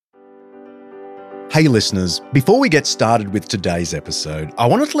Hey listeners, before we get started with today's episode, I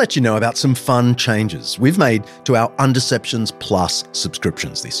wanted to let you know about some fun changes we've made to our Undeceptions Plus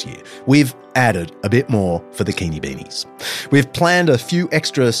subscriptions this year. We've added a bit more for the Keenie Beanies. We've planned a few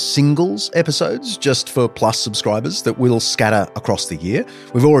extra singles episodes just for Plus subscribers that we'll scatter across the year.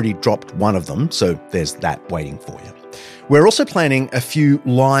 We've already dropped one of them, so there's that waiting for you. We're also planning a few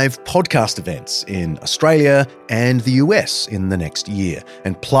live podcast events in Australia and the US in the next year.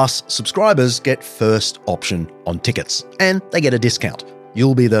 And Plus subscribers get first option on tickets, and they get a discount.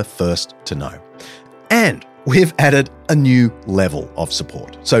 You'll be the first to know. And we've added a new level of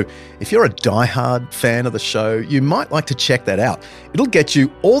support. So if you're a diehard fan of the show, you might like to check that out. It'll get you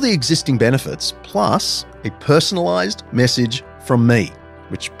all the existing benefits, plus a personalised message from me,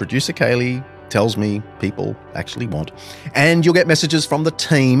 which producer Kaylee tells me people actually want. And you'll get messages from the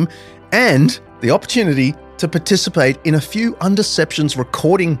team and the opportunity to participate in a few Undeceptions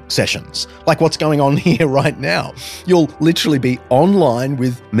recording sessions, like what's going on here right now. You'll literally be online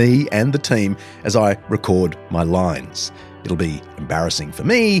with me and the team as I record my lines. It'll be embarrassing for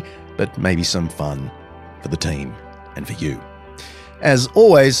me, but maybe some fun for the team and for you. As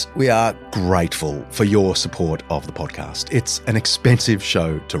always, we are grateful for your support of the podcast. It's an expensive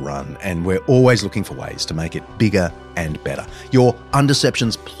show to run, and we're always looking for ways to make it bigger and better. Your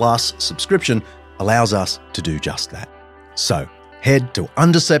Undeceptions Plus subscription allows us to do just that. So head to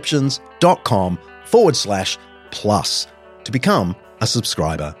undeceptions.com/plus to become a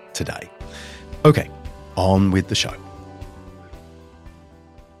subscriber today. Okay, on with the show.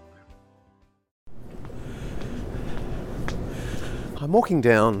 I'm walking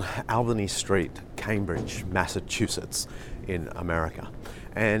down Albany Street, Cambridge, Massachusetts, in America,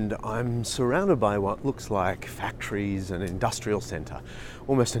 and I'm surrounded by what looks like factories and industrial centre,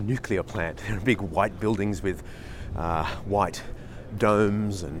 almost a nuclear plant. There are big white buildings with white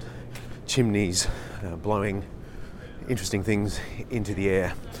domes and chimneys blowing interesting things into the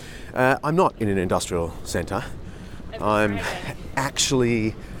air. I'm not in an industrial centre. I'm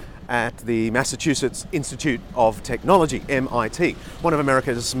actually at the Massachusetts Institute of Technology, MIT, one of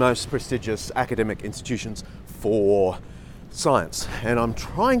America's most prestigious academic institutions for science. And I'm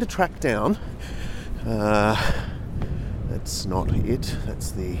trying to track down, that's not it,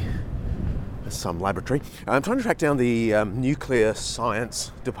 that's some laboratory. I'm trying to track down the nuclear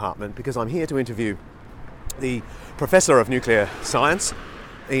science department because I'm here to interview the professor of nuclear science,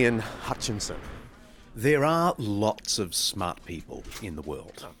 Ian Hutchinson. There are lots of smart people in the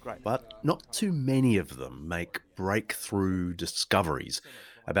world, but not too many of them make breakthrough discoveries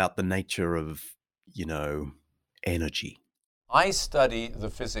about the nature of, energy. I study the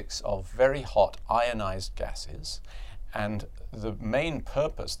physics of very hot ionized gases, and the main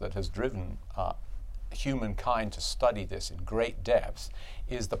purpose that has driven humankind to study this in great depth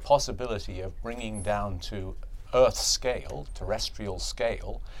is the possibility of bringing down to Earth scale, terrestrial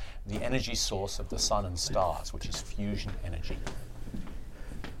scale, the energy source of the sun and stars, which is fusion energy.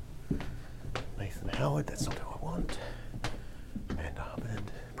 Nathan Howard, that's not who I want. Amanda Hubbard,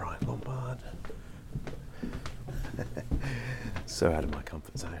 Brian Lombard. So out of my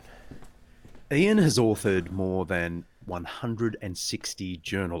comfort zone. Ian has authored more than 160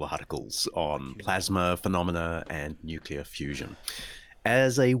 journal articles on plasma phenomena and nuclear fusion.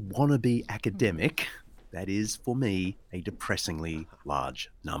 As a wannabe academic, that is, for me, a depressingly large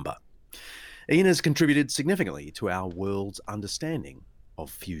number. Ian has contributed significantly to our world's understanding of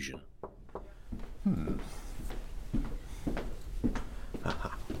fusion.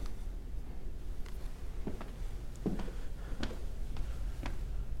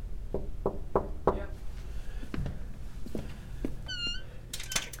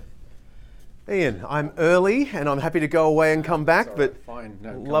 Ian, I'm early and I'm happy to go away and come back, but fine.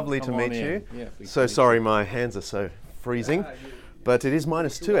 No, lovely to meet you. Yeah, so sorry my hands are so freezing, but it is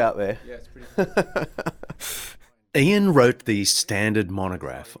 -2 out there. Yeah, it's pretty Ian wrote the standard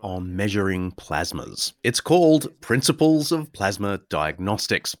monograph on measuring plasmas. It's called Principles of Plasma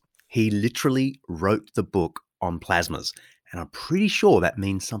Diagnostics. He literally wrote the book on plasmas, and I'm pretty sure that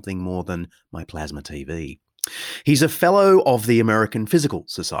means something more than my plasma TV. He's a fellow of the American Physical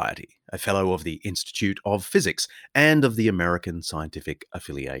Society, a fellow of the Institute of Physics, and of the American Scientific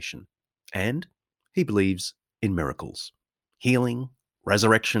Affiliation. And he believes in miracles, healing,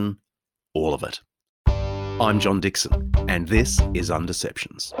 resurrection, all of it. I'm John Dixon, and this is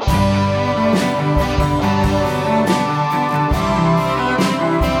Undeceptions.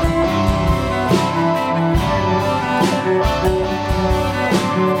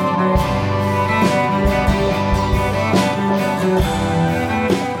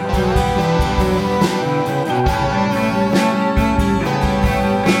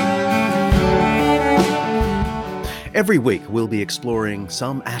 Every week, we'll be exploring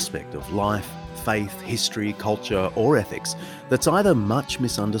some aspect of life, faith, history, culture, or ethics that's either much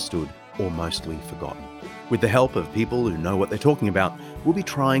misunderstood or mostly forgotten. With the help of people who know what they're talking about, we'll be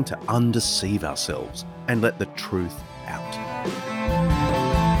trying to undeceive ourselves and let the truth out.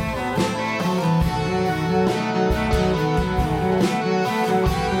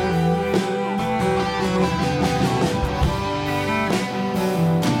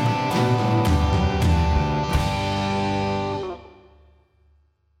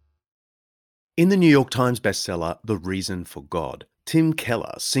 In the New York Times bestseller, The Reason for God, Tim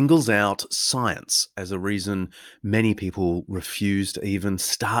Keller singles out science as a reason many people refuse to even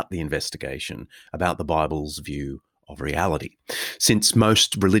start the investigation about the Bible's view of reality. Since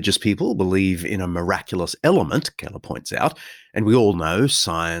most religious people believe in a miraculous element, Keller points out, and we all know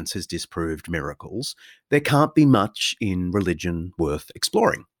science has disproved miracles, there can't be much in religion worth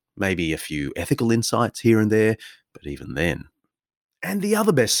exploring. Maybe a few ethical insights here and there, but even then. And the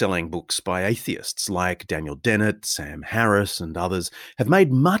other best-selling books by atheists like Daniel Dennett, Sam Harris, and others have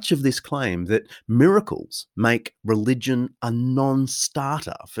made much of this claim that miracles make religion a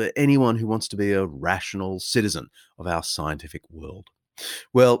non-starter for anyone who wants to be a rational citizen of our scientific world.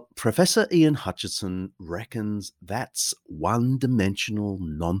 Well, Professor Ian Hutchinson reckons that's one-dimensional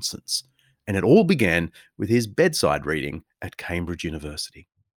nonsense. And it all began with his bedside reading at Cambridge University.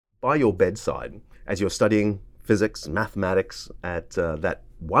 By your bedside, as you're studying physics and mathematics at that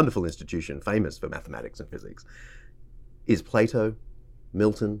wonderful institution famous for mathematics and physics, is Plato,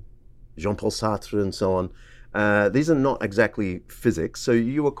 Milton, Jean-Paul Sartre, and so on. These are not exactly physics, so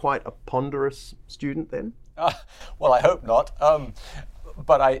you were quite a ponderous student then? Well, I hope not.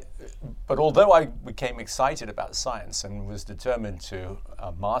 But although I became excited about science and was determined to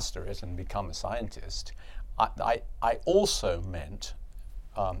master it and become a scientist, I also meant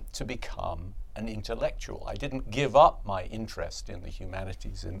to become an intellectual. I didn't give up my interest in the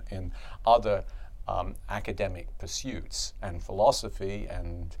humanities in other academic pursuits, and philosophy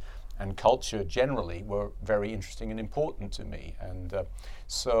and culture generally were very interesting and important to me. And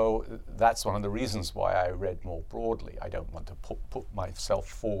so that's one of the reasons why I read more broadly. I don't want to put myself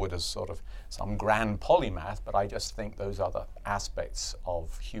forward as sort of some grand polymath, but I just think those other aspects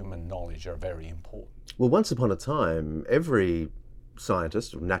of human knowledge are very important. Well, once upon a time, every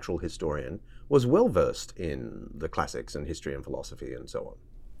scientist or natural historian was well versed in the classics and history and philosophy and so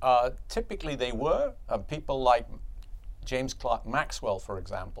on. Typically they were. People like James Clerk Maxwell, for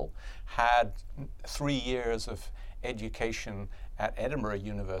example, had 3 years of education at Edinburgh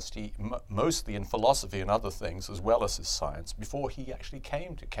University, mostly in philosophy and other things, as well as his science, before he actually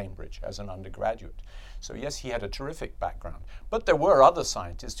came to Cambridge as an undergraduate. So yes, he had a terrific background. But there were other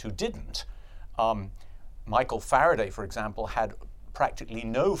scientists who didn't. Michael Faraday, for example, had practically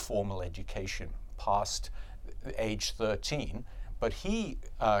no formal education past age 13, but he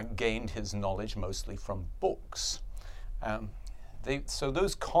gained his knowledge mostly from books. So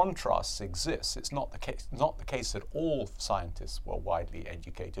those contrasts exist. It's not the case that all scientists were widely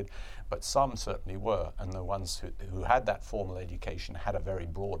educated, but some certainly were, and the ones who had that formal education had a very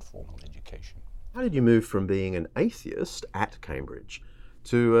broad formal education. How did you move from being an atheist at Cambridge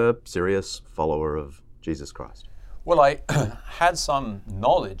to a serious follower of Jesus Christ? Well, I had some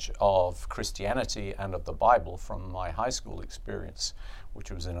knowledge of Christianity and of the Bible from my high school experience, which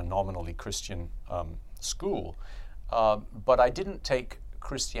was in a nominally Christian school. But I didn't take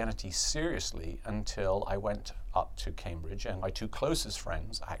Christianity seriously until I went up to Cambridge, and my two closest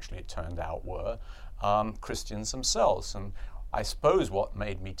friends, actually it turned out, were Christians themselves. And I suppose what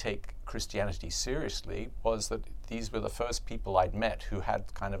made me take Christianity seriously was that these were the first people I'd met who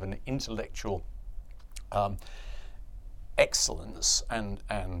had kind of an intellectual excellence and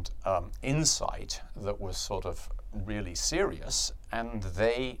insight that was sort of really serious, and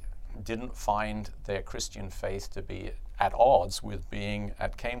they didn't find their Christian faith to be at odds with being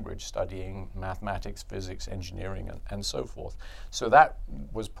at Cambridge studying mathematics, physics, engineering, and so forth. So that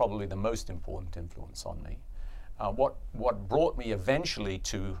was probably the most important influence on me. What brought me eventually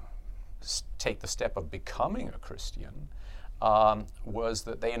to take the step of becoming a Christian was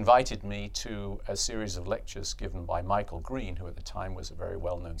that they invited me to a series of lectures given by Michael Green, who at the time was a very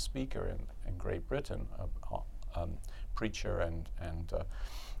well-known speaker in Great Britain, a preacher and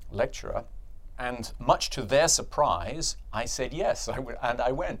lecturer. And much to their surprise, I said yes, and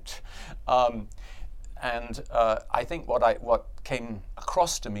I went. I think what came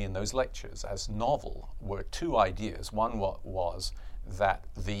across to me in those lectures as novel were two ideas. One was that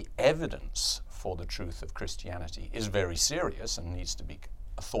the evidence for the truth of Christianity is very serious and needs to be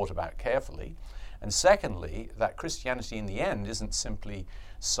thought about carefully. And secondly, that Christianity in the end isn't simply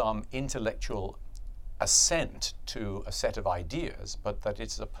some intellectual assent to a set of ideas, but that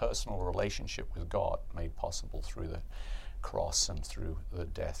it's a personal relationship with God made possible through the cross and through the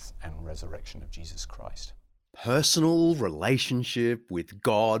death and resurrection of Jesus Christ. Personal relationship with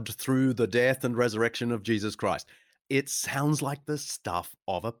God through the death and resurrection of Jesus Christ. It sounds like the stuff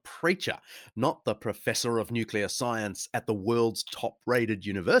of a preacher, not the professor of nuclear science at the world's top-rated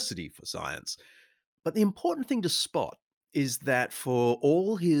university for science. But the important thing to spot is that for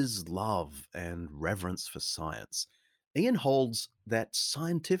all his love and reverence for science, Ian holds that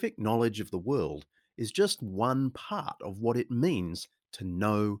scientific knowledge of the world is just one part of what it means to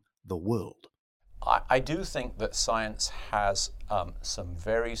know the world. I do think that science has some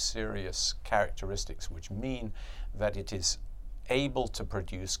very serious characteristics which mean that it is able to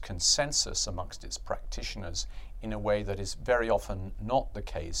produce consensus amongst its practitioners in a way that is very often not the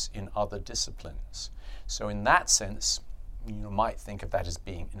case in other disciplines. So in that sense, you might think of that as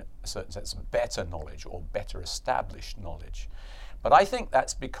being, in a certain sense, better knowledge or better established knowledge. But I think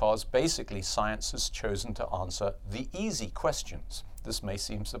that's because basically science has chosen to answer the easy questions. This may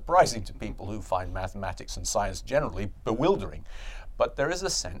seem surprising to people who find mathematics and science generally bewildering, but there is a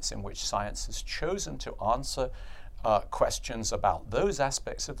sense in which science has chosen to answer questions about those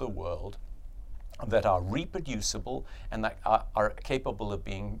aspects of the world that are reproducible and that are capable of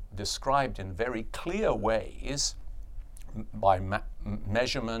being described in very clear ways by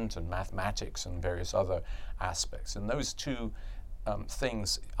measurement and mathematics and various other aspects. And those two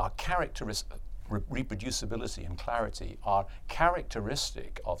things are reproducibility and clarity are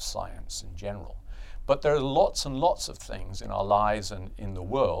characteristic of science in general. But there are lots and lots of things in our lives and in the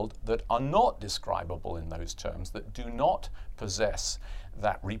world that are not describable in those terms, that do not possess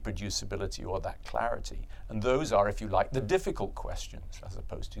that reproducibility or that clarity. And those are, if you like, the difficult questions as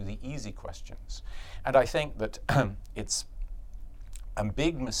opposed to the easy questions. And I think that it's a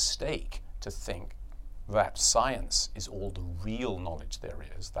big mistake to think that science is all the real knowledge there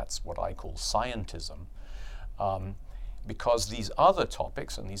is. That's what I call scientism. Because these other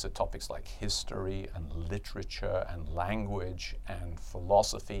topics, and these are topics like history and literature and language and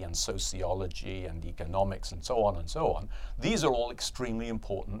philosophy and sociology and economics and so on, these are all extremely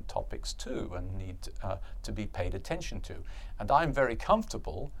important topics too and need to be paid attention to. And I'm very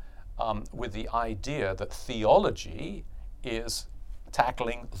comfortable with the idea that theology is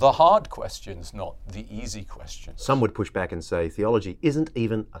tackling the hard questions, not the easy questions. Some would push back and say theology isn't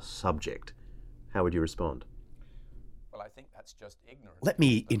even a subject. How would you respond? Well, I think that's just ignorance. Let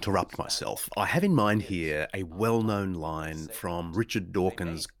me interrupt myself. I have in mind here a well-known line from Richard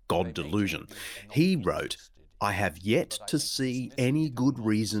Dawkins' God Delusion. He wrote, "I have yet to see any good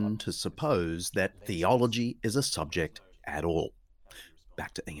reason to suppose that theology is a subject at all."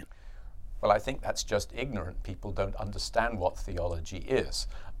 Back to Ian. Well, I think that's just ignorant. People don't understand what theology is.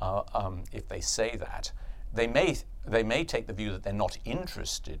 If they say that, they may take the view that they're not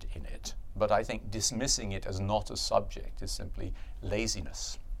interested in it, but I think dismissing it as not a subject is simply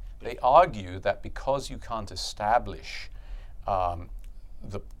laziness. They argue that because you can't establish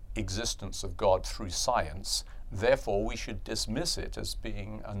the existence of God through science, therefore we should dismiss it as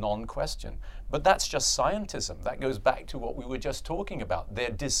being a non-question. But that's just scientism. That goes back to what we were just talking about. They're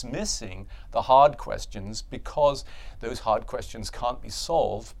dismissing the hard questions because those hard questions can't be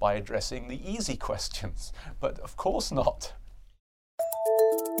solved by addressing the easy questions. But of course not.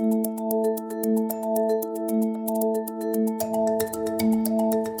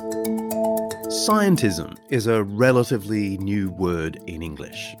 Scientism is a relatively new word in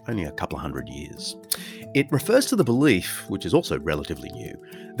English, only a couple of hundred years. It refers to the belief, which is also relatively new,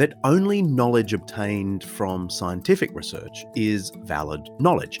 that only knowledge obtained from scientific research is valid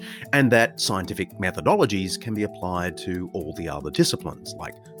knowledge, and that scientific methodologies can be applied to all the other disciplines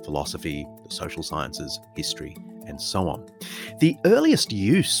like philosophy, the social sciences, history, and so on. The earliest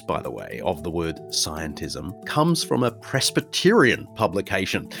use, by the way, of the word scientism comes from a Presbyterian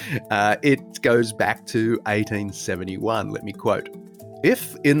publication. It goes back to 1871. Let me quote.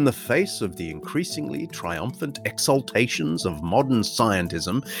 "If, in the face of the increasingly triumphant exaltations of modern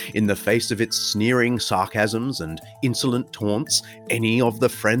scientism, in the face of its sneering sarcasms and insolent taunts, any of the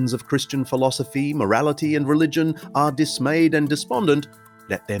friends of Christian philosophy, morality, and religion are dismayed and despondent,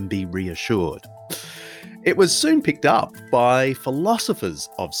 let them be reassured." It was soon picked up by philosophers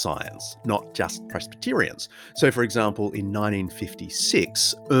of science, not just Presbyterians. So, for example, in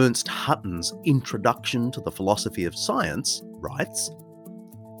 1956, Ernst Hutton's Introduction to the Philosophy of Science writes,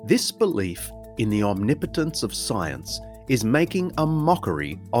 "This belief in the omnipotence of science is making a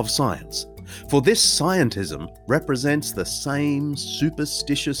mockery of science. For this scientism represents the same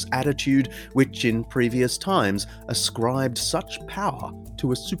superstitious attitude which in previous times ascribed such power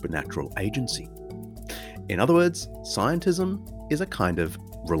to a supernatural agency." In other words, scientism is a kind of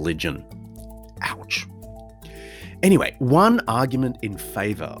religion. Ouch. Anyway, one argument in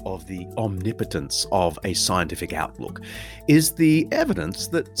favour of the omnipotence of a scientific outlook is the evidence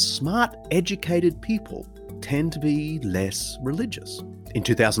that smart, educated people tend to be less religious. In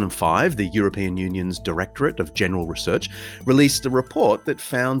 2005, the European Union's Directorate of General Research released a report that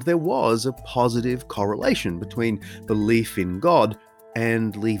found there was a positive correlation between belief in God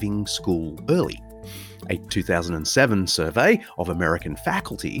and leaving school early. A 2007 survey of American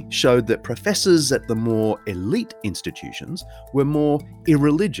faculty showed that professors at the more elite institutions were more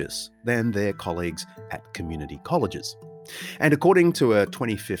irreligious than their colleagues at community colleges. And according to a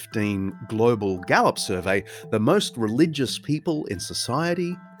 2015 Global Gallup survey, the most religious people in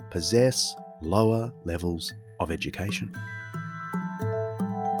society possess lower levels of education.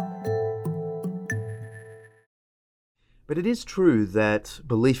 But it is true that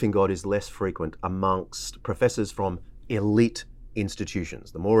belief in God is less frequent amongst professors from elite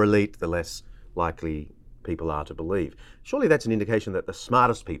institutions. The more elite, the less likely people are to believe. Surely that's an indication that the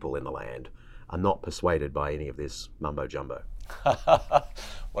smartest people in the land are not persuaded by any of this mumbo-jumbo.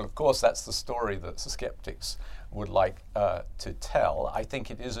 Well, of course, that's the story that the skeptics would like to tell. I think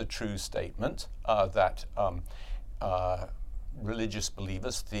it is a true statement that religious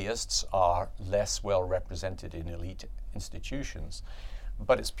believers, theists, are less well represented in elite institutions.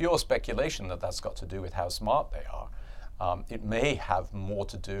 But it's pure speculation that that's got to do with how smart they are. It may have more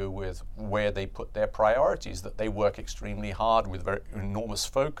to do with where they put their priorities, that they work extremely hard with very enormous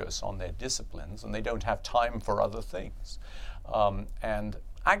focus on their disciplines and they don't have time for other things. And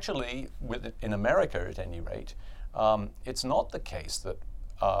actually, in America at any rate, it's not the case that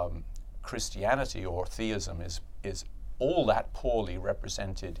Christianity or theism is all that poorly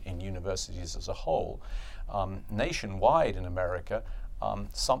represented in universities as a whole. Nationwide in America,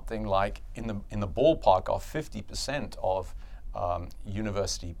 something like in the ballpark of 50% of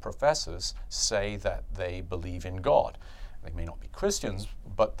university professors say that they believe in God. They may not be Christians,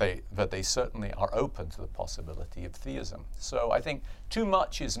 but they certainly are open to the possibility of theism. So I think too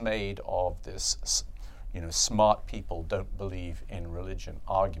much is made of this, smart people don't believe in religion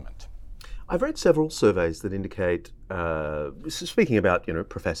argument. I've read several surveys that indicate, speaking about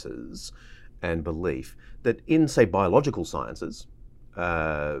professors and belief, that in, say, biological sciences,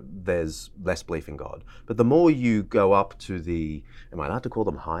 there's less belief in God. But the more you go up to the, am I allowed to call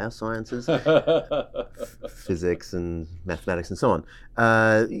them higher sciences? Physics and mathematics and so on,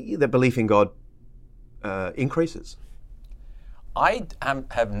 the belief in God increases. I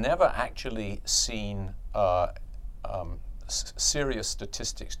have never actually seen serious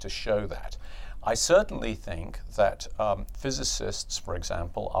statistics to show that. I certainly think that physicists, for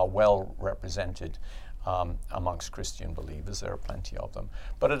example, are well represented amongst Christian believers. There are plenty of them.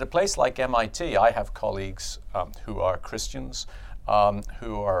 But at a place like MIT, I have colleagues who are Christians,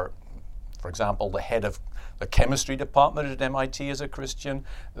 who are, for example, the head of the chemistry department at MIT is a Christian.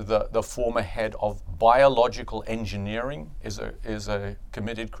 The former head of biological engineering is a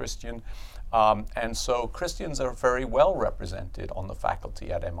committed Christian. And so Christians are very well represented on the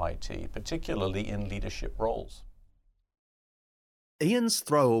faculty at MIT, particularly in leadership roles. Ian's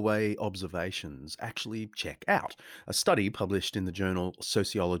throwaway observations actually check out. A study published in the journal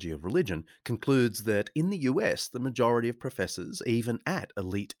Sociology of Religion concludes that in the US, the majority of professors, even at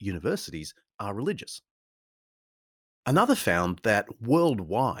elite universities, are religious. Another found that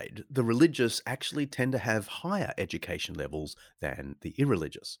worldwide, the religious actually tend to have higher education levels than the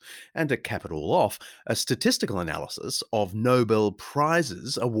irreligious. And to cap it all off, a statistical analysis of Nobel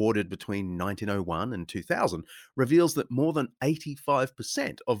Prizes awarded between 1901 and 2000 reveals that more than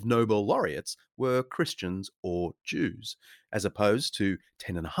 85% of Nobel laureates were Christians or Jews, as opposed to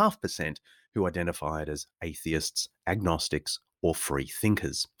 10.5% who identified as atheists, agnostics, or free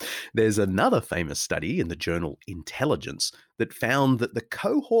thinkers. There's another famous study in the journal Intelligence that found that the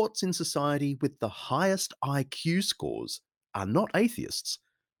cohorts in society with the highest IQ scores are not atheists,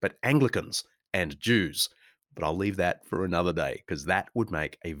 but Anglicans and Jews. But I'll leave that for another day, because that would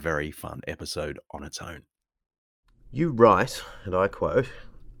make a very fun episode on its own. You write, and I quote,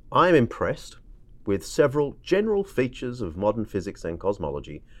 "I am impressed with several general features of modern physics and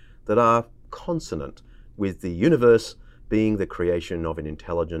cosmology that are consonant with the universe being the creation of an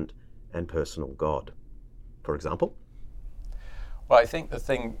intelligent and personal God." For example? Well, I think the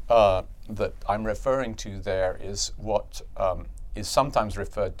thing that I'm referring to there is what is sometimes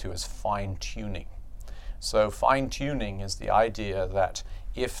referred to as fine-tuning. So fine-tuning is the idea that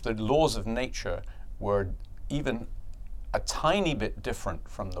if the laws of nature were even a tiny bit different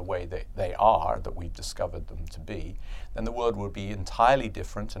from the way they are, that we've discovered them to be, then the world would be entirely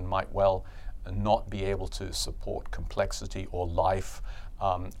different and might well not be able to support complexity or life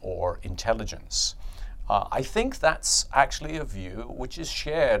or intelligence. I think that's actually a view which is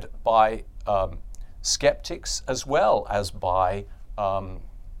shared by skeptics as well as by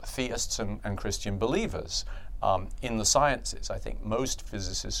theists and Christian believers in the sciences. I think most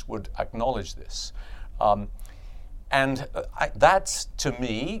physicists would acknowledge this. And that, to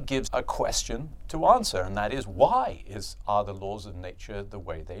me, gives a question to answer, and that is, why are the laws of nature the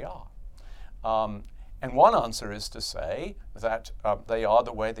way they are? And one answer is to say that they are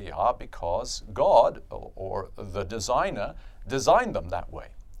the way they are because God, or the designer, designed them that way.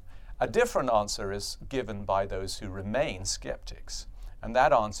 A different answer is given by those who remain skeptics. And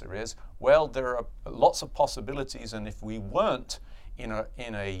that answer is, well, there are lots of possibilities, and if we weren't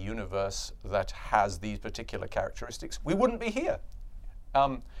in a universe that has these particular characteristics, we wouldn't be here.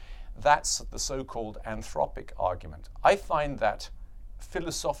 That's the so-called anthropic argument. I find that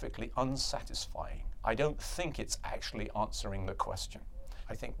philosophically unsatisfying. I don't think it's actually answering the question.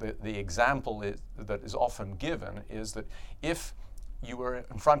 I think that the example that is often given is that if you were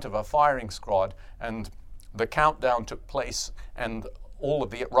in front of a firing squad and the countdown took place and all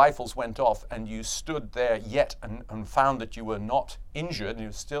of the rifles went off and you stood there yet and found that you were not injured and you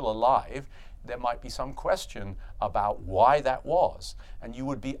were still alive, there might be some question about why that was. And you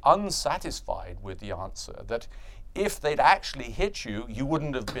would be unsatisfied with the answer that if they'd actually hit you, you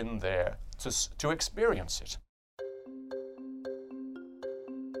wouldn't have been there to experience it.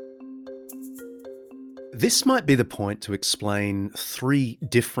 This might be the point to explain three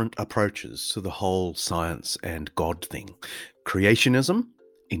different approaches to the whole science and God thing: creationism,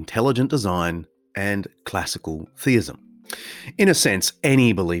 intelligent design, and classical theism. In a sense,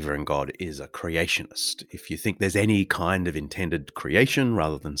 any believer in God is a creationist. If you think there's any kind of intended creation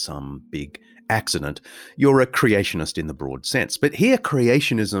rather than some big accident, you're a creationist in the broad sense. But here,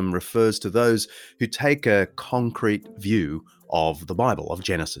 creationism refers to those who take a concrete view of the Bible, of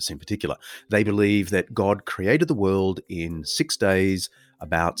Genesis in particular. They believe that God created the world in 6 days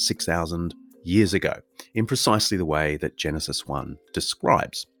about 6,000 years ago, in precisely the way that Genesis 1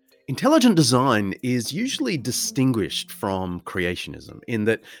 describes. Intelligent design is usually distinguished from creationism in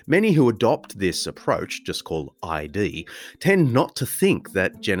that many who adopt this approach, just called ID, tend not to think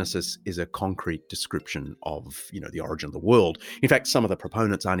that Genesis is a concrete description of, the origin of the world. In fact, some of the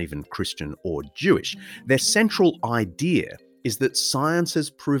proponents aren't even Christian or Jewish. Their central idea is that science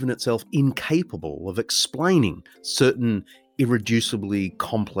has proven itself incapable of explaining certain irreducibly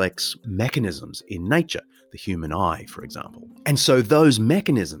complex mechanisms in nature, the human eye, for example. And so those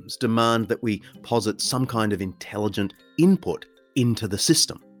mechanisms demand that we posit some kind of intelligent input into the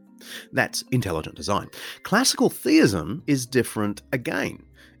system. That's intelligent design. Classical theism is different again.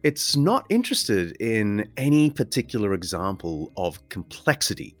 It's not interested in any particular example of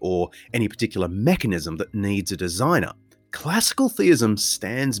complexity or any particular mechanism that needs a designer. Classical theism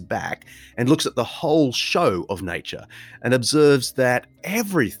stands back and looks at the whole show of nature and observes that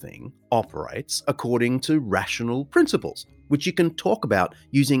everything operates according to rational principles, which you can talk about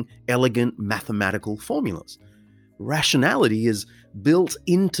using elegant mathematical formulas. Rationality is built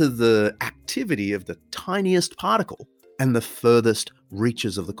into the activity of the tiniest particle and the furthest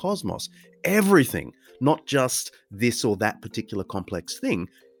reaches of the cosmos. Everything, not just this or that particular complex thing,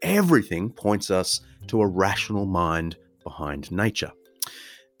 everything points us to a rational mind behind nature.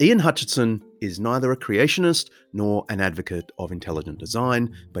 Ian Hutchinson is neither a creationist nor an advocate of intelligent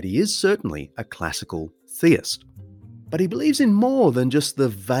design, but he is certainly a classical theist. But he believes in more than just the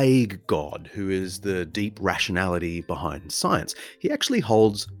vague God who is the deep rationality behind science. He actually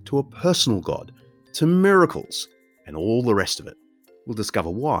holds to a personal God, to miracles, and all the rest of it. We'll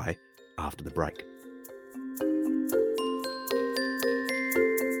discover why after the break.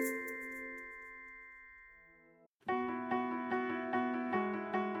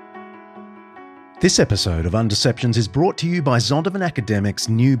 This episode of Undeceptions is brought to you by Zondervan Academic's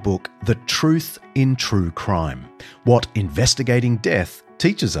new book, The Truth in True Crime: What Investigating Death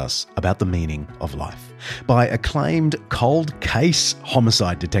Teaches Us About the Meaning of Life, by acclaimed cold case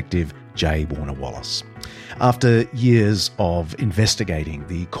homicide detective J. Warner Wallace. After years of investigating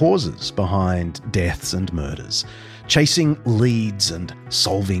the causes behind deaths and murders, chasing leads and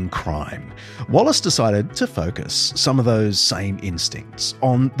solving crime, Wallace decided to focus some of those same instincts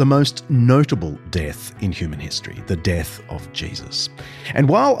on the most notable death in human history, the death of Jesus. And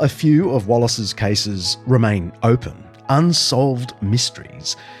while a few of Wallace's cases remain open, unsolved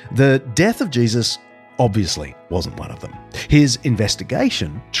mysteries, the death of Jesus obviously wasn't one of them. His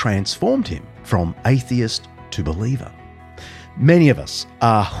investigation transformed him from atheist to believer. Many of us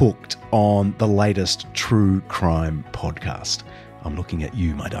are hooked on the latest true crime podcast. I'm looking at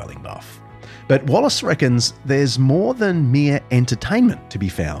you, my darling buff. But Wallace reckons there's more than mere entertainment to be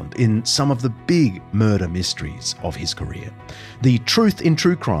found in some of the big murder mysteries of his career. The Truth in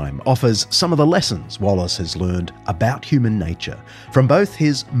True Crime offers some of the lessons Wallace has learned about human nature from both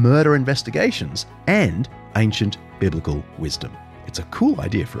his murder investigations and ancient biblical wisdom. It's a cool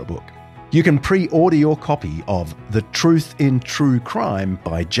idea for a book. You can pre-order your copy of The Truth in True Crime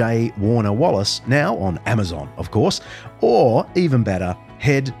by J. Warner Wallace now on Amazon, of course, or even better,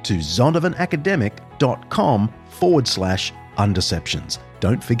 head to zondervanacademic.com/undeceptions.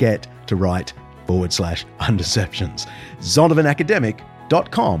 Don't forget to write /undeceptions.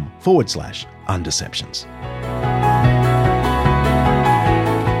 zondervanacademic.com/undeceptions.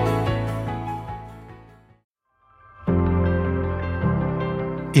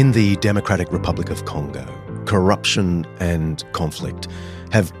 In the Democratic Republic of Congo, corruption and conflict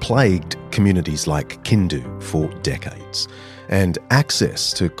have plagued communities like Kindu for decades, and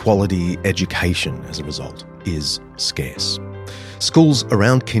access to quality education as a result is scarce. Schools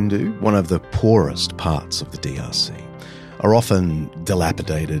around Kindu, one of the poorest parts of the DRC, are often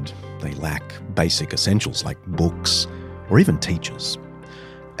dilapidated. They lack basic essentials like books or even teachers.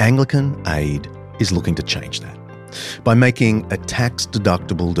 Anglican Aid is looking to change that. By making a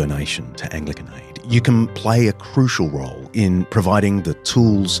tax-deductible donation to Anglican Aid, you can play a crucial role in providing the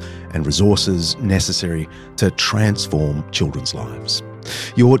tools and resources necessary to transform children's lives.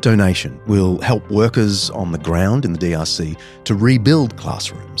 Your donation will help workers on the ground in the DRC to rebuild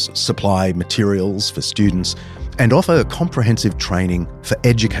classrooms, supply materials for students, and offer comprehensive training for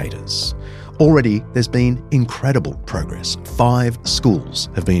educators. Already, there's been incredible progress. 5 schools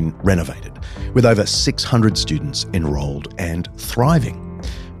have been renovated, with over 600 students enrolled and thriving.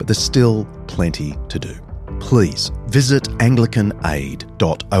 But there's still plenty to do. Please visit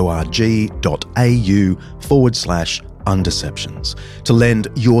anglicanaid.org.au/undeceptions to lend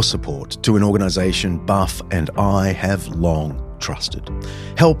your support to an organisation Buff and I have long trusted.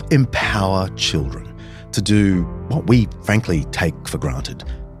 Help empower children to do what we frankly take for granted: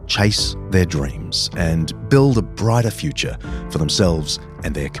 chase their dreams and build a brighter future for themselves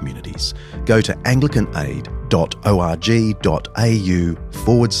and their communities. Go to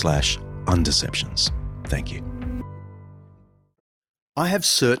anglicanaid.org.au/undeceptions. Thank you. I have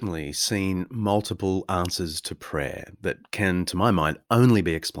certainly seen multiple answers to prayer that can, to my mind, only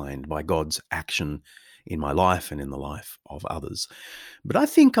be explained by God's action in my life and in the life of others. But I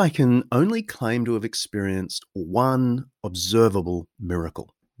think I can only claim to have experienced one observable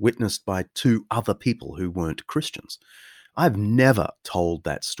miracle, witnessed by 2 other people who weren't Christians. I've never told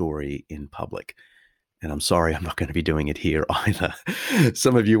that story in public, and I'm sorry I'm not going to be doing it here either.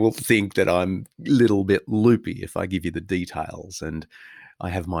 Some of you will think that I'm a little bit loopy if I give you the details, and I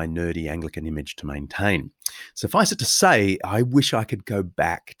have my nerdy Anglican image to maintain. Suffice it to say, I wish I could go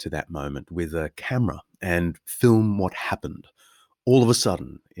back to that moment with a camera and film what happened all of a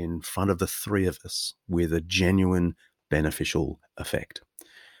sudden in front of the 3 of us with a genuine beneficial effect.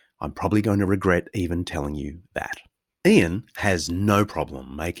 I'm probably going to regret even telling you that. Ian has no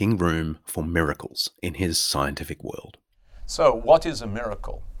problem making room for miracles in his scientific world. So, what is a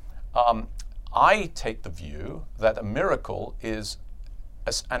miracle? I take the view that a miracle is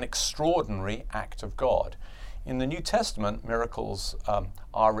an extraordinary act of God. In the New Testament, miracles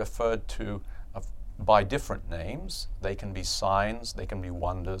are referred to by different names. They can be signs, they can be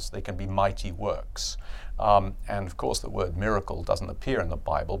wonders, they can be mighty works. And of course the word miracle doesn't appear in the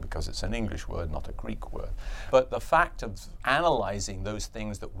Bible because it's an English word, not a Greek word. But the fact of analyzing those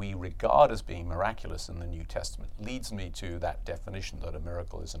things that we regard as being miraculous in the New Testament leads me to that definition that a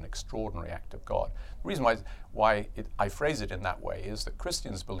miracle is an extraordinary act of God. The reason why I phrase it in that way is that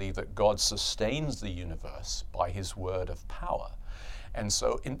Christians believe that God sustains the universe by his word of power. And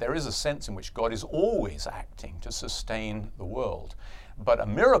so there is a sense in which God is always acting to sustain the world. But a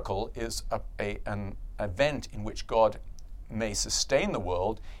miracle is an event in which God may sustain the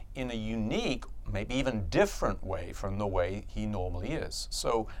world in a unique, maybe even different way from the way he normally is.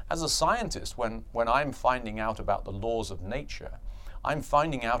 So as a scientist, when I'm finding out about the laws of nature, I'm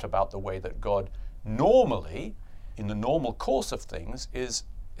finding out about the way that God normally, in the normal course of things, is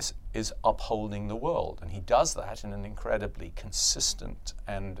upholding the world. And he does that in an incredibly consistent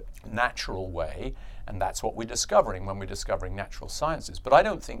and natural way, and that's what we're discovering when we're discovering natural sciences. But I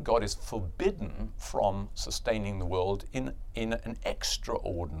don't think God is forbidden from sustaining the world in an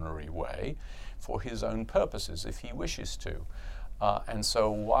extraordinary way for his own purposes if he wishes to. And so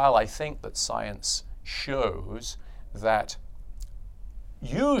while I think that science shows that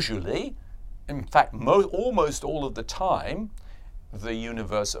usually, in fact almost all of the time, the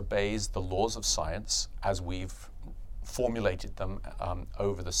universe obeys the laws of science as we've formulated them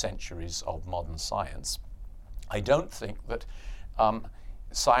over the centuries of modern science. I don't think that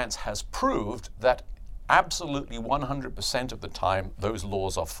science has proved that absolutely 100% of the time those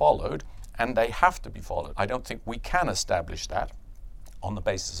laws are followed, and they have to be followed. I don't think we can establish that on the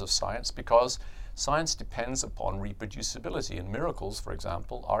basis of science, because science depends upon reproducibility, and miracles, for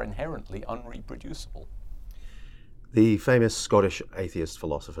example, are inherently unreproducible. The famous Scottish atheist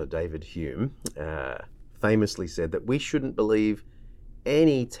philosopher David Hume famously said that we shouldn't believe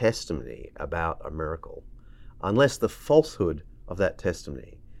any testimony about a miracle unless the falsehood of that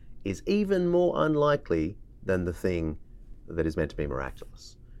testimony is even more unlikely than the thing that is meant to be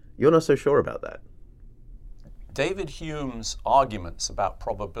miraculous. You're not so sure about that. David Hume's arguments about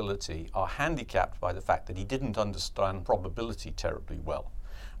probability are handicapped by the fact that he didn't understand probability terribly well.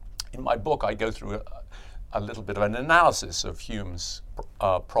 In my book, I go through a little bit of an analysis of Hume's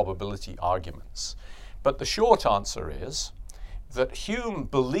probability arguments. But the short answer is that Hume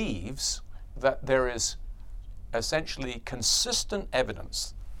believes that there is essentially consistent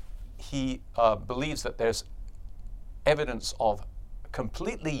evidence. He believes that there's evidence of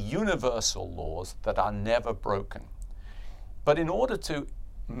completely universal laws that are never broken. But in order to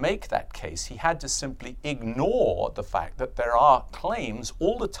make that case, he had to simply ignore the fact that there are claims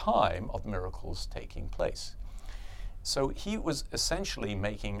all the time of miracles taking place. So he was essentially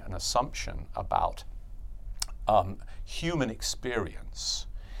making an assumption about human experience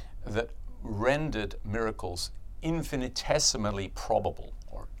that rendered miracles infinitesimally probable,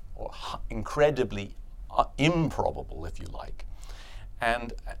 or incredibly improbable, if you like.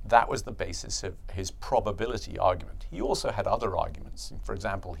 And that was the basis of his probability argument. He also had other arguments. For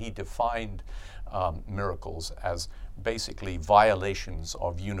example, he defined miracles as basically violations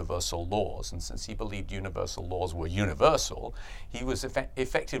of universal laws. And since he believed universal laws were universal, he was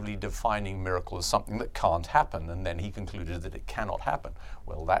effectively defining miracle as something that can't happen. And then he concluded that it cannot happen.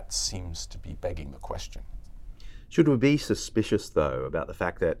 Well, that seems to be begging the question. Should we be suspicious, though, about the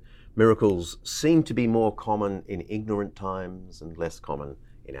fact that miracles seem to be more common in ignorant times and less common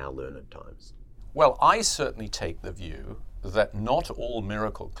in our learned times? Well, I certainly take the view that not all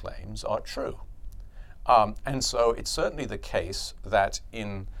miracle claims are true. And so it's certainly the case that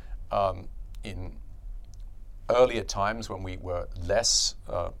in earlier times when we were less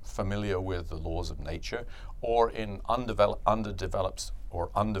familiar with the laws of nature, or in underdeveloped or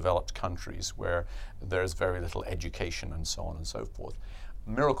undeveloped countries where there's very little education and so on and so forth,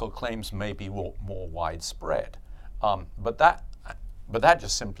 miracle claims may be more widespread. But that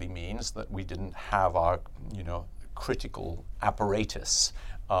just simply means that we didn't have our critical apparatus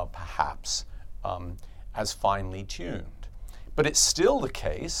perhaps as finely tuned. But it's still the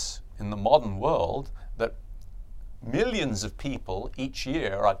case in the modern world that millions of people each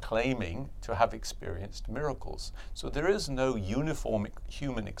year are claiming to have experienced miracles. So there is no uniform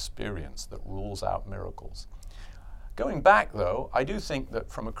human experience that rules out miracles. Going back, though, I do think that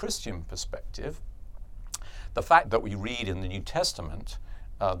from a Christian perspective, the fact that we read in the New Testament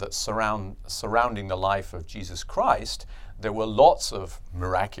that surrounding the life of Jesus Christ, there were lots of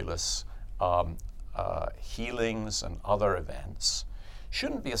miraculous healings and other events,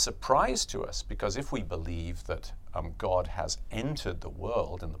 shouldn't be a surprise to us, because if we believe that God has entered the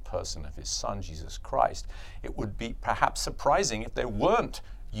world in the person of his Son, Jesus Christ, it would be perhaps surprising if there weren't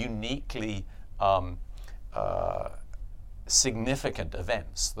uniquely significant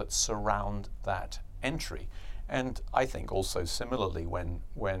events that surround that entry. And I think also similarly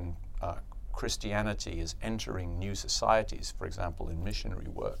when Christianity is entering new societies, for example in missionary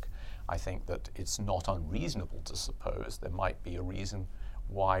work, I think that it's not unreasonable to suppose there might be a reason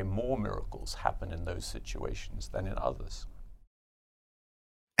why more miracles happen in those situations than in others.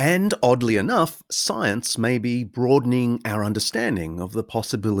 And oddly enough, science may be broadening our understanding of the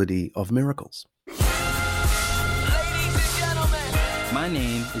possibility of miracles. My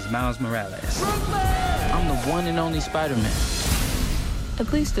name is Miles Morales. I'm the one and only Spider-Man.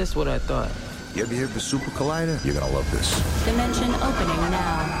 At least that's what I thought. You ever hear of the Super Collider? You're gonna love this. Dimension opening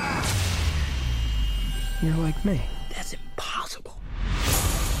now. You're like me. That's impossible.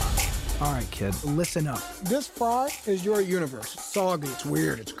 All right, kid, listen up. This fry is your universe. It's soggy, it's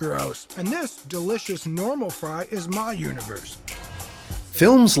weird, it's gross. And this delicious normal fry is my universe.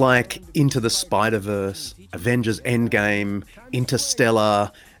 Films like Into the Spider-Verse, Avengers Endgame,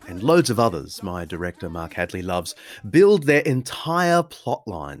 Interstellar, and loads of others my director Mark Hadley loves build their entire plot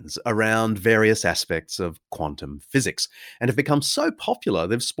lines around various aspects of quantum physics and have become so popular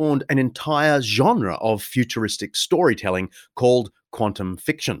they've spawned an entire genre of futuristic storytelling called quantum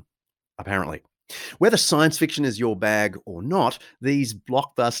fiction, apparently. Whether science fiction is your bag or not, these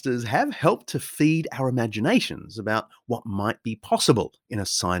blockbusters have helped to feed our imaginations about what might be possible in a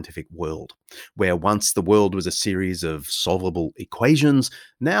scientific world. Where once the world was a series of solvable equations,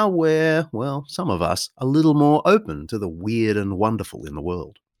 now we're, well, some of us, a little more open to the weird and wonderful in the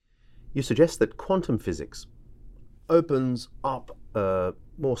world. You suggest that quantum physics opens up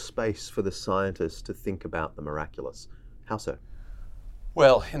more space for the scientists to think about the miraculous. How so?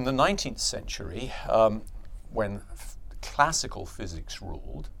 Well, in the 19th century, when classical physics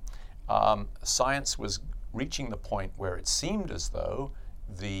ruled, science was reaching the point where it seemed as though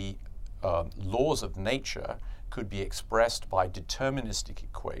the laws of nature could be expressed by deterministic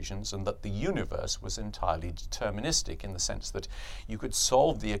equations, and that the universe was entirely deterministic in the sense that you could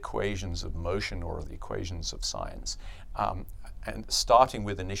solve the equations of motion or the equations of science, and starting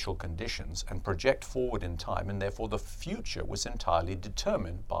with initial conditions and project forward in time, and therefore the future was entirely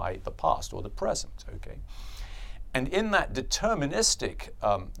determined by the past or the present, okay? And in that deterministic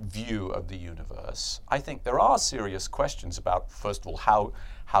view of the universe, I think there are serious questions about, first of all,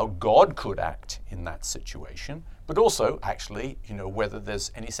 how God could act in that situation, but also actually, whether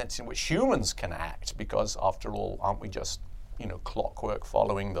there's any sense in which humans can act, because after all, aren't we just, clockwork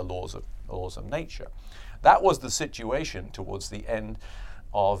following the laws of nature? That was the situation towards the end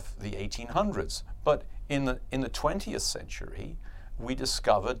of the 1800s. But in the 20th century, we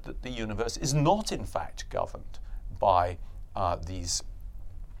discovered that the universe is not in fact governed by these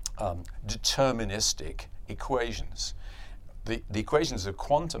deterministic equations. The equations of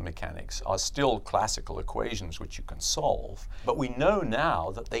quantum mechanics are still classical equations which you can solve, but we know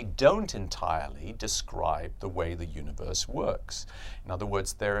now that they don't entirely describe the way the universe works. In other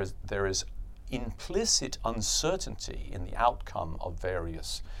words, there is implicit uncertainty in the outcome of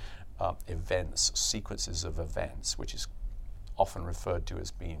various events, sequences of events, which is often referred to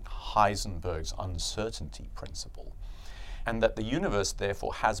as being Heisenberg's uncertainty principle. And that the universe,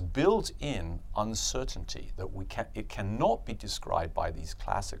 therefore, has built-in uncertainty, that it cannot be described by these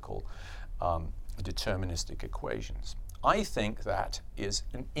classical deterministic equations. I think that is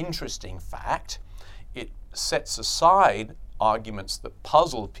an interesting fact. It sets aside arguments that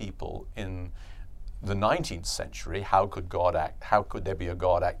puzzled people in the 19th century. How could God act? How could there be a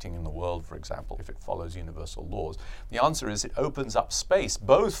God acting in the world, for example, if it follows universal laws? The answer is it opens up space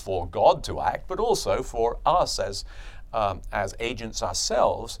both for God to act, but also for us as agents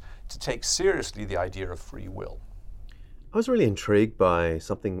ourselves to take seriously the idea of free will. I was really intrigued by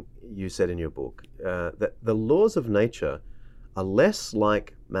something you said in your book, that the laws of nature are less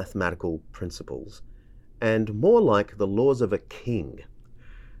like mathematical principles and more like the laws of a king.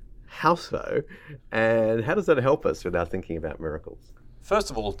 How so? And how does that help us with our thinking about miracles? First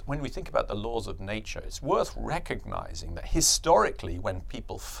of all, when we think about the laws of nature, it's worth recognizing that historically, when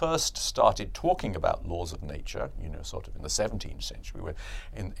people first started talking about laws of nature, sort of in the 17th century,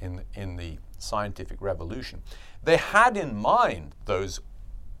 in the scientific revolution, they had in mind those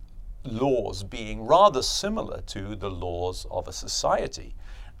laws being rather similar to the laws of a society.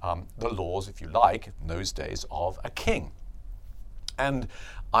 The laws, if you like, in those days, of a king. And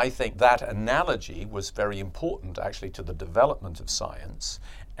I think that analogy was very important, actually, to the development of science,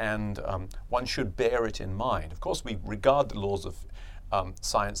 and one should bear it in mind. Of course, we regard the laws of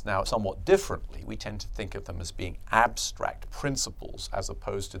science now somewhat differently. We tend to think of them as being abstract principles as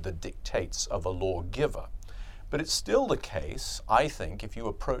opposed to the dictates of a lawgiver. But it's still the case, I think, if you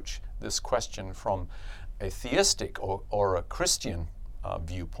approach this question from a theistic or a Christian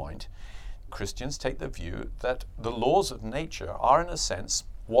viewpoint. Christians take the view that the laws of nature are, in a sense,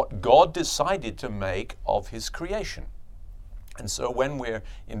 what God decided to make of his creation. And so when we're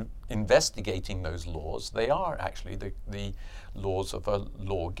investigating those laws, they are actually the laws of a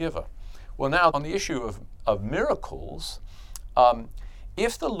lawgiver. Well, now, on the issue of miracles,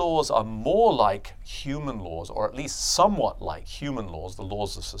 if the laws are more like human laws, or at least somewhat like human laws, the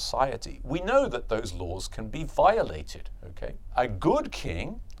laws of society, we know that those laws can be violated, okay? A good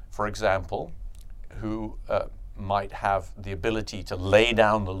king, for example, who might have the ability to lay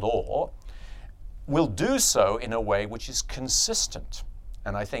down the law, will do so in a way which is consistent.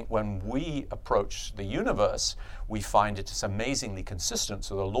 And I think when we approach the universe, we find it is amazingly consistent.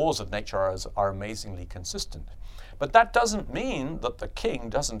 So the laws of nature are amazingly consistent. But that doesn't mean that the king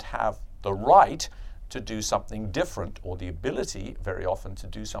doesn't have the right to do something different, or the ability very often to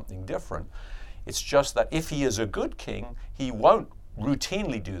do something different. It's just that if he is a good king, he won't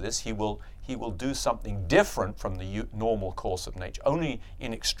routinely do this. He will do something different from the normal course of nature. Only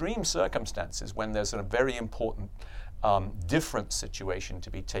in extreme circumstances, when there's a very important different situation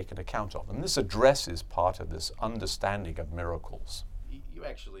to be taken account of. And this addresses part of this understanding of miracles. You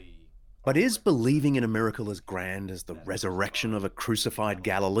actually But is believing in a miracle as grand as the resurrection of a crucified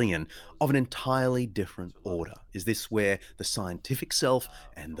Galilean of an entirely different order? Is this where the scientific self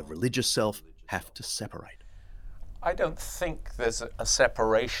and the religious self have to separate? I don't think there's a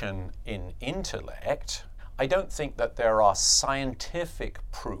separation in intellect. I don't think that there are scientific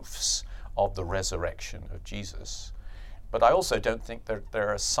proofs of the resurrection of Jesus. But I also don't think that there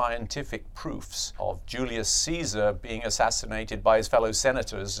are scientific proofs of Julius Caesar being assassinated by his fellow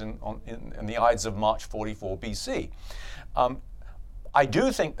senators in the Ides of March 44 BC. I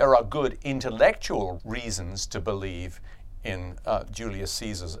do think there are good intellectual reasons to believe in Julius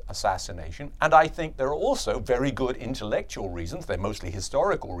Caesar's assassination, and I think there are also very good intellectual reasons, they're mostly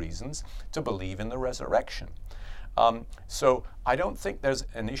historical reasons, to believe in the resurrection. So I don't think there's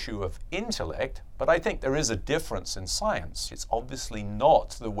an issue of intellect, but I think there is a difference in science. It's obviously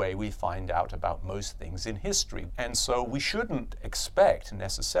not the way we find out about most things in history. And so we shouldn't expect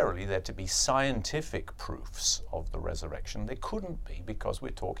necessarily there to be scientific proofs of the resurrection. There couldn't be, because we're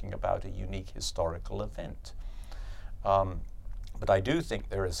talking about a unique historical event. But I do think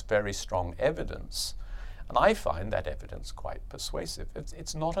there is very strong evidence, and I find that evidence quite persuasive.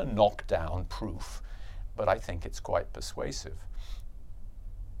 It's not a knockdown proof, but I think it's quite persuasive.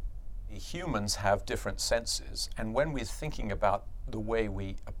 Humans have different senses, and when we're thinking about the way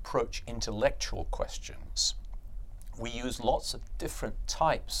we approach intellectual questions, we use lots of different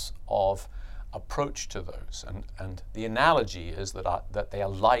types of approach to those, and the analogy is that they are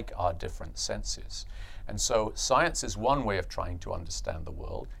like our different senses. And so science is one way of trying to understand the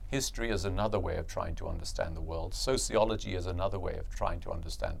world, history is another way of trying to understand the world, sociology is another way of trying to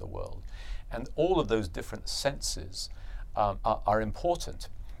understand the world. And all of those different senses are important.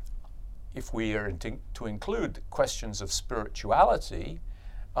 If we are to include questions of spirituality,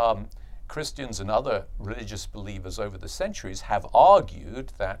 Christians and other religious believers over the centuries have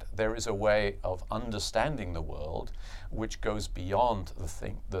argued that there is a way of understanding the world which goes beyond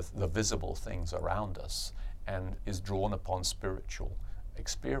the visible things around us and is drawn upon spiritual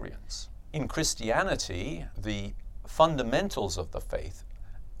experience. In Christianity, the fundamentals of the faith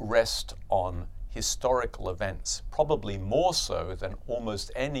rest on historical events, probably more so than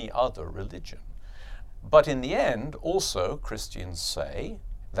almost any other religion. But in the end, also, Christians say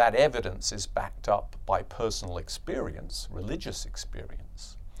that evidence is backed up by personal experience, religious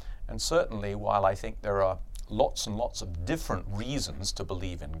experience. And certainly, while I think there are lots and lots of different reasons to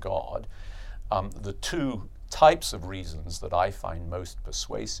believe in God, the two types of reasons that I find most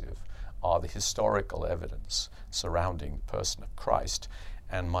persuasive are the historical evidence surrounding the person of Christ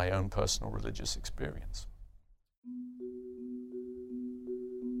and my own personal religious experience.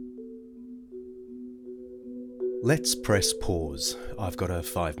 Let's press pause. I've got a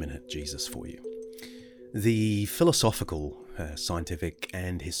 5-minute Jesus for you. The philosophical, scientific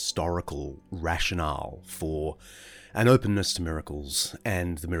and historical rationale for an openness to miracles,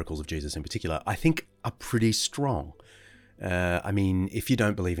 and the miracles of Jesus in particular, I think are pretty strong. I mean, if you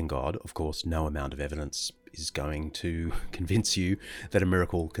don't believe in God, of course, no amount of evidence is going to convince you that a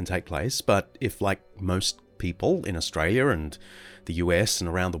miracle can take place. But if, like most people in Australia and the US and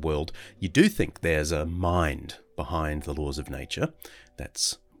around the world, you do think there's a mind behind the laws of nature,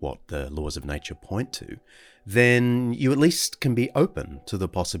 that's what the laws of nature point to, then you at least can be open to the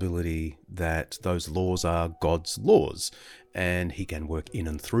possibility that those laws are God's laws, and he can work in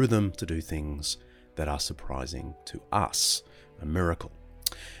and through them to do things that are surprising to us, a miracle.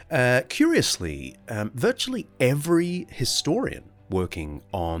 Curiously, virtually every historian working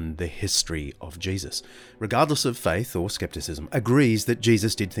on the history of Jesus, regardless of faith or skepticism, agrees that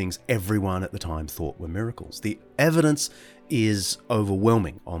Jesus did things everyone at the time thought were miracles. The evidence is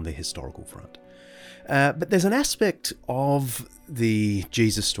overwhelming on the historical front. But there's an aspect of the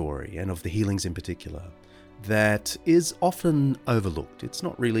Jesus story, and of the healings in particular, that is often overlooked. It's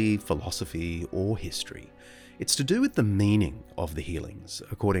not really philosophy or history. It's to do with the meaning of the healings,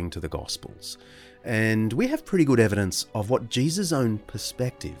 according to the Gospels. And we have pretty good evidence of what Jesus' own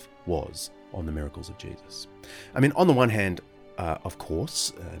perspective was on the miracles of Jesus. I mean, on the one hand, of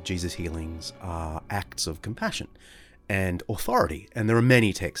course, Jesus' healings are acts of compassion and authority, and there are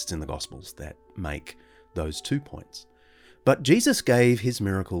many texts in the Gospels that make those 2 points. But Jesus gave his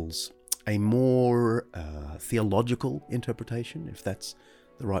miracles a more theological interpretation, if that's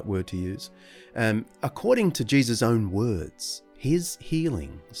the right word to use. According to Jesus' own words, his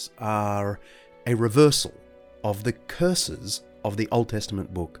healings are a reversal of the curses of the Old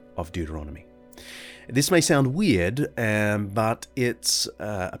Testament book of Deuteronomy. This may sound weird, but it's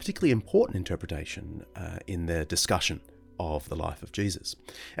a particularly important interpretation in the discussion of the life of Jesus.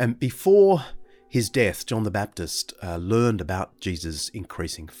 And before his death, John the Baptist learned about Jesus'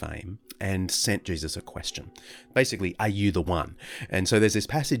 increasing fame and sent Jesus a question. Basically, are you the one? And so there's this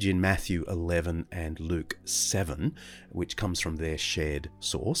passage in Matthew 11 and Luke 7, which comes from their shared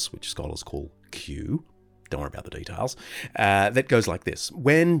source, which scholars call Q. Don't worry about the details. That goes like this.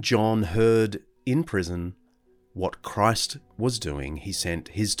 When John heard in prison what Christ was doing, he sent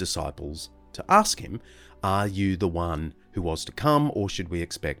his disciples to ask him, are you the one who was to come, or should we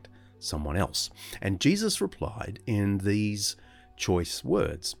expect someone else? And Jesus replied in these choice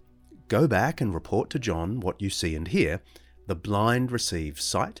words, go back and report to John what you see and hear. The blind receive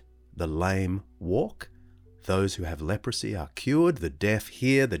sight, the lame walk, those who have leprosy are cured, the deaf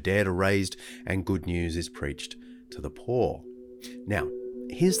hear, the dead are raised, and good news is preached to the poor. Now,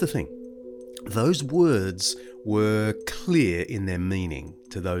 here's the thing. Those words were clear in their meaning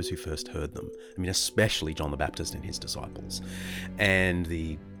to those who first heard them. I mean, especially John the Baptist and his disciples, and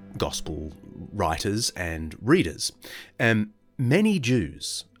the gospel writers and readers. Many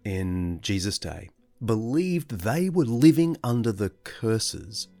Jews in Jesus' day believed they were living under the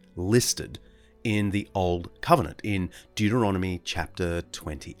curses listed in the Old Covenant, in Deuteronomy chapter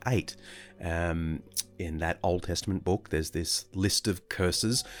 28. In that Old Testament book, there's this list of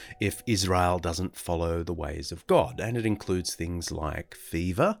curses if Israel doesn't follow the ways of God. And it includes things like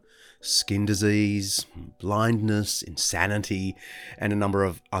fever, skin disease, blindness, insanity, and a number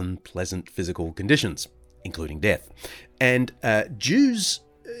of unpleasant physical conditions, including death. And Jews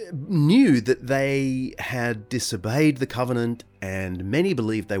knew that they had disobeyed the covenant, and many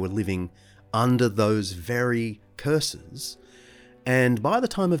believed they were living under those very curses. And by the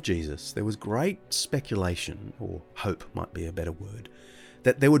time of Jesus, there was great speculation, or hope might be a better word,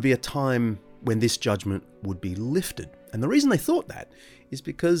 that there would be a time when this judgment would be lifted. And the reason they thought that is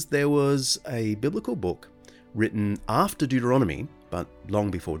because there was a biblical book written after Deuteronomy, but long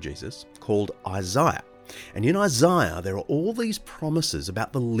before Jesus, called Isaiah. And in Isaiah, there are all these promises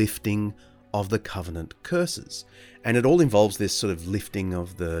about the lifting of the covenant curses. And it all involves this sort of lifting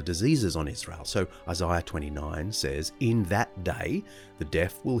of the diseases on Israel. So Isaiah 29 says, in that day, the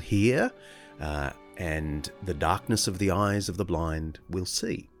deaf will hear, and the darkness of the eyes of the blind will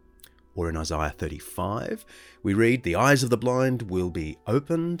see. Or in Isaiah 35, we read, the eyes of the blind will be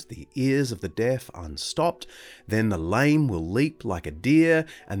opened, the ears of the deaf unstopped. Then the lame will leap like a deer,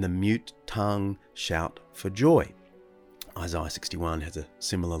 and the mute tongue shout for joy. Isaiah 61 has a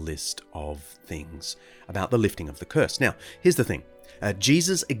similar list of things about the lifting of the curse. Now, here's the thing.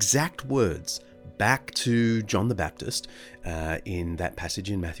 Jesus' exact words back to John the Baptist in that passage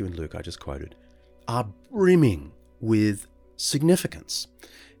in Matthew and Luke I just quoted are brimming with significance.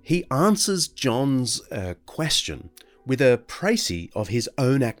 He answers John's question with a précis of his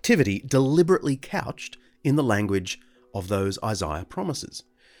own activity, deliberately couched in the language of those Isaiah promises.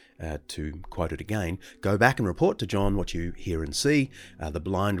 To quote it again, go back and report to John what you hear and see. The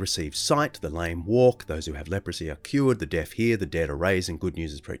blind receive sight, the lame walk, those who have leprosy are cured, the deaf hear, the dead are raised, and good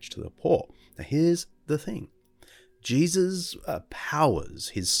news is preached to the poor. Now here's the thing. Jesus' powers,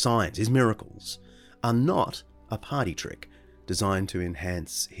 his signs, his miracles, are not a party trick designed to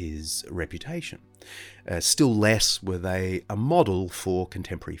enhance his reputation. Still less were they a model for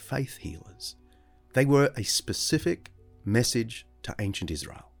contemporary faith healers. They were a specific message to ancient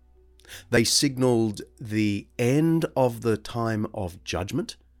Israel. They signaled the end of the time of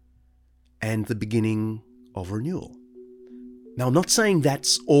judgment and the beginning of renewal. Now, I'm not saying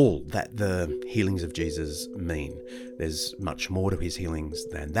that's all that the healings of Jesus mean. There's much more to his healings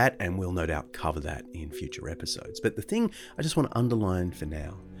than that, and we'll no doubt cover that in future episodes. But the thing I just want to underline for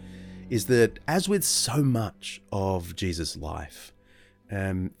now is that, as with so much of Jesus' life,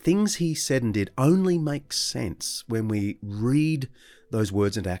 things he said and did only make sense when we read those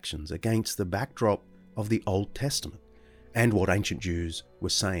words and actions against the backdrop of the Old Testament and what ancient Jews were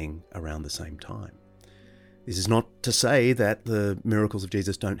saying around the same time. This is not to say that the miracles of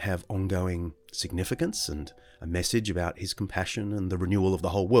Jesus don't have ongoing significance and a message about his compassion and the renewal of the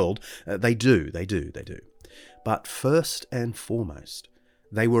whole world. They do. But first and foremost,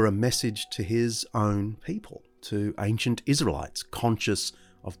 they were a message to his own people, to ancient Israelites conscious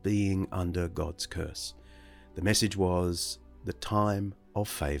of being under God's curse. The message was, the time of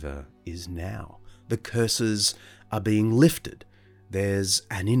favor is now. The curses are being lifted. There's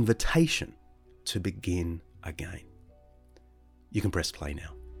an invitation to begin again. You can press play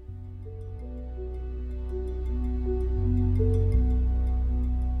now.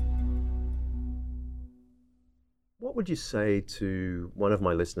 What would you say to one of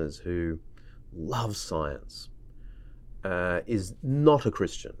my listeners who loves science, is not a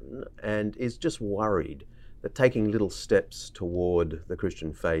Christian, and is just worried that taking little steps toward the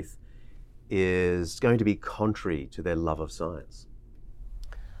Christian faith is going to be contrary to their love of science?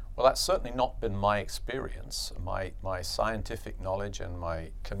 Well, that's certainly not been my experience. My scientific knowledge and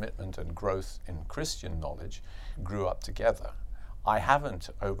my commitment and growth in Christian knowledge grew up together. I haven't,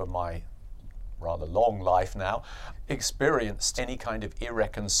 over my rather long life now, experienced any kind of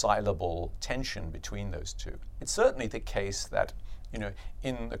irreconcilable tension between those two. It's certainly the case that,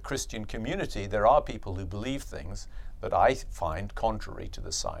 in the Christian community, there are people who believe things that I find contrary to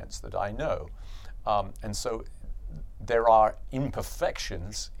the science that I know. And so there are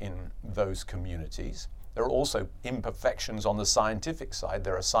imperfections in those communities. There are also imperfections on the scientific side.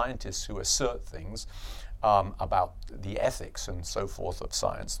 There are scientists who assert things about the ethics and so forth of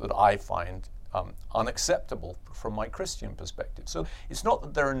science that I find unacceptable from my Christian perspective. So it's not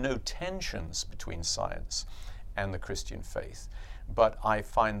that there are no tensions between science and the Christian faith, but I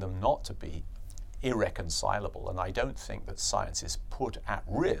find them not to be irreconcilable, and I don't think that science is put at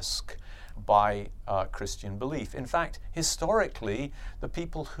risk by Christian belief. In fact, historically, the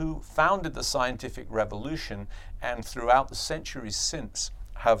people who founded the scientific revolution and throughout the centuries since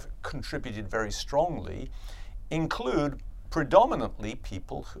have contributed very strongly include predominantly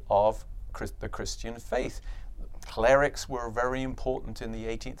people of the Christian faith. Clerics were very important in the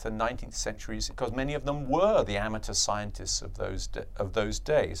 18th and 19th centuries because many of them were the amateur scientists of those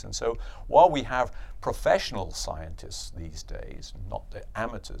days. And so while we have professional scientists these days, not the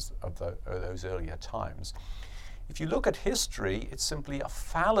amateurs of those earlier times, if you look at history, it's simply a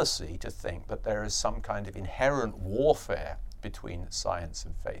fallacy to think that there is some kind of inherent warfare between science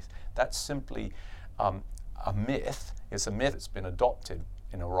and faith. That's simply a myth. It's a myth that's been adopted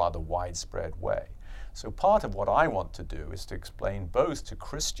in a rather widespread way. So part of what I want to do is to explain both to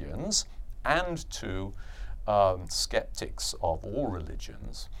Christians and to skeptics of all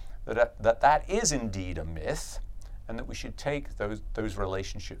religions that is indeed a myth, and that we should take those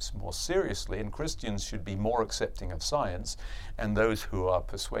relationships more seriously, and Christians should be more accepting of science, and those who are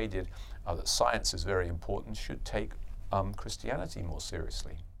persuaded that science is very important should take Christianity more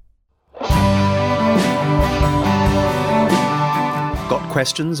seriously. Got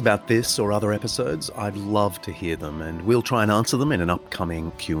questions about this or other episodes? I'd love to hear them, and we'll try and answer them in an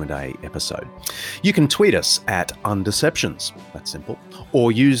upcoming Q&A episode. You can tweet us at Undeceptions, that's simple,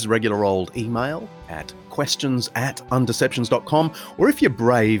 or use regular old email at questions@undeceptions.com, or if you're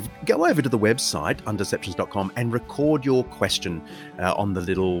brave, go over to the website undeceptions.com and record your question on the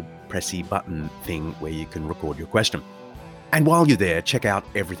little pressy button thing where you can record your question. And while you're there, check out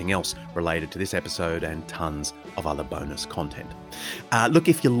everything else related to this episode and tons of other bonus content. Look,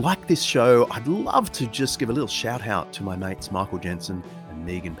 if you like this show, I'd love to just give a little shout out to my mates Michael Jensen and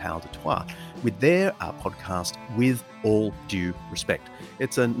Megan Powell-Dutoit with their podcast, With All Due Respect.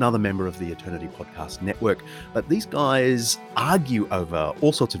 It's another member of the Eternity Podcast Network, but these guys argue over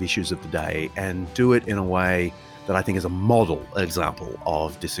all sorts of issues of the day and do it in a way that I think is a model example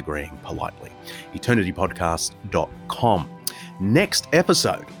of disagreeing politely. eternitypodcast.com. Next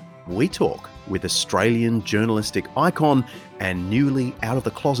episode, we talk with Australian journalistic icon and newly out of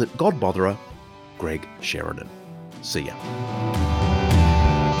the closet godbotherer, Greg Sheridan. See ya.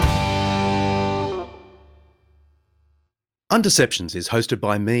 Undeceptions is hosted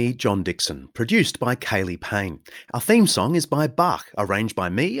by me, John Dixon, produced by Kaylee Payne. Our theme song is by Bach, arranged by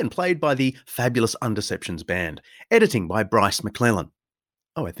me and played by the fabulous Undeceptions band. Editing by Bryce McClellan.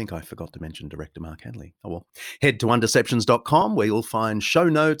 Oh, I think I forgot to mention director Mark Hanley. Oh well. Head to undeceptions.com where you'll find show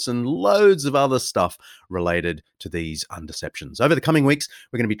notes and loads of other stuff related to these Undeceptions. Over the coming weeks,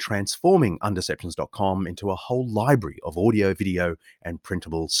 we're going to be transforming undeceptions.com into a whole library of audio, video, and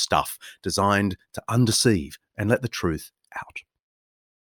printable stuff designed to undeceive and let the truth out.